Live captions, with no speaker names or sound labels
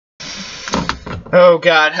Oh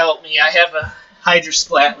God, help me. I have a Hydra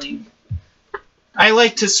Splatling. I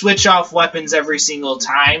like to switch off weapons every single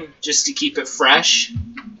time, just to keep it fresh.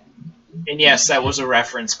 And yes, that was a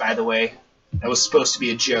reference, by the way. That was supposed to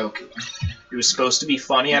be a joke. It was supposed to be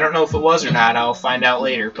funny. I don't know if it was or not. I'll find out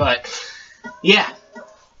later. But, yeah.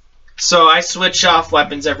 So I switch off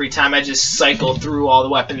weapons every time. I just cycle through all the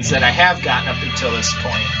weapons that I have gotten up until this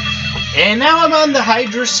point. And now I'm on the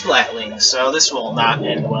Hydra Splatling, so this will not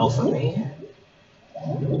end well for me.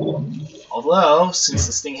 Although, since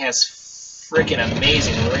this thing has freaking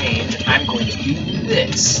amazing range, I'm going to do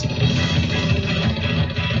this.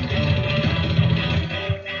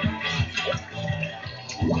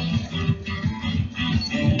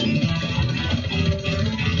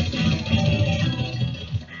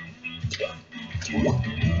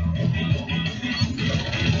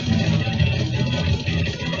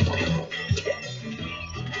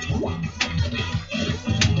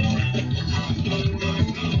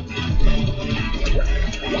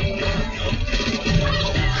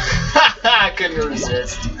 I couldn't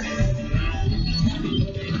resist.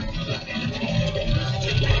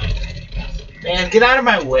 Man, get out of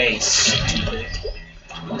my way, stupid.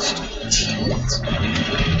 Stupid teammates.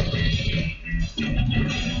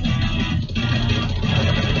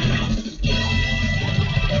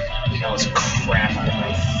 That was crap out of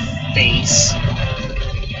my face.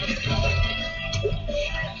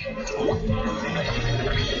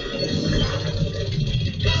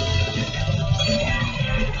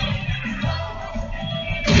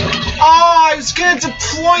 Oh, I was gonna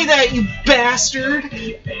deploy that, you bastard!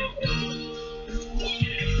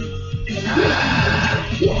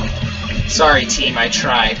 Sorry, team, I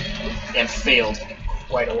tried. And failed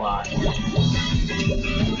quite a lot.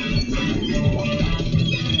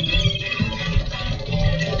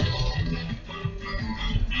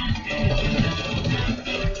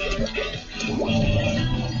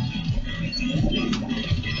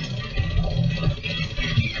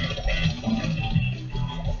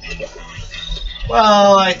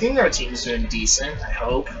 Well, I think our team's doing decent. I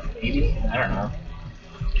hope. Maybe. I don't know.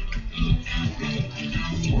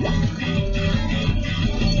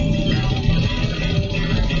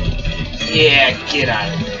 Yeah, get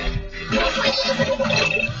out of there.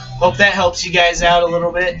 Hope that helps you guys out a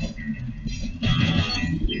little bit.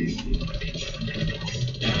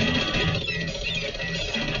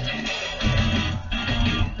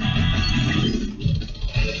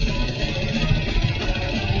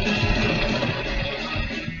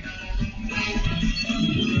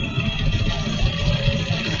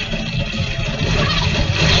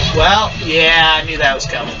 Well, yeah, I knew that was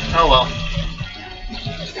coming. Oh well.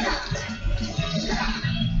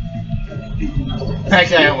 That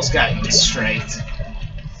guy almost got striked.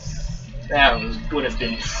 That would have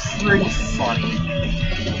been pretty funny.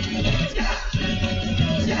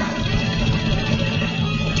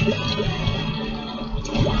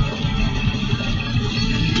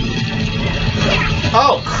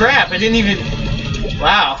 Oh crap! I didn't even.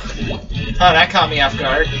 Wow. Oh, that caught me off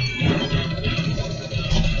guard.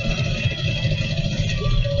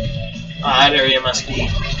 Oh, that area must be.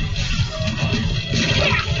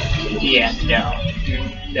 Yeah, no.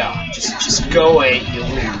 No, just go away, you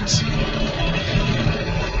lose.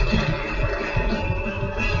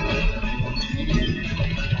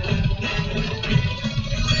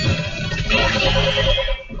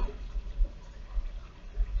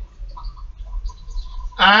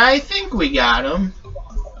 I think we got him.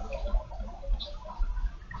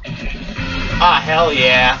 Ah, hell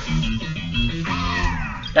yeah.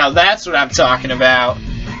 Now that's what I'm talking about.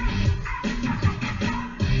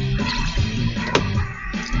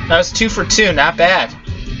 That was 2 for 2, not bad.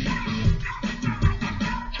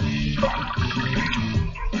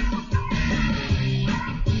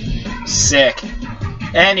 Sick.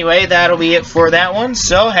 Anyway, that'll be it for that one,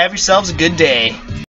 so have yourselves a good day.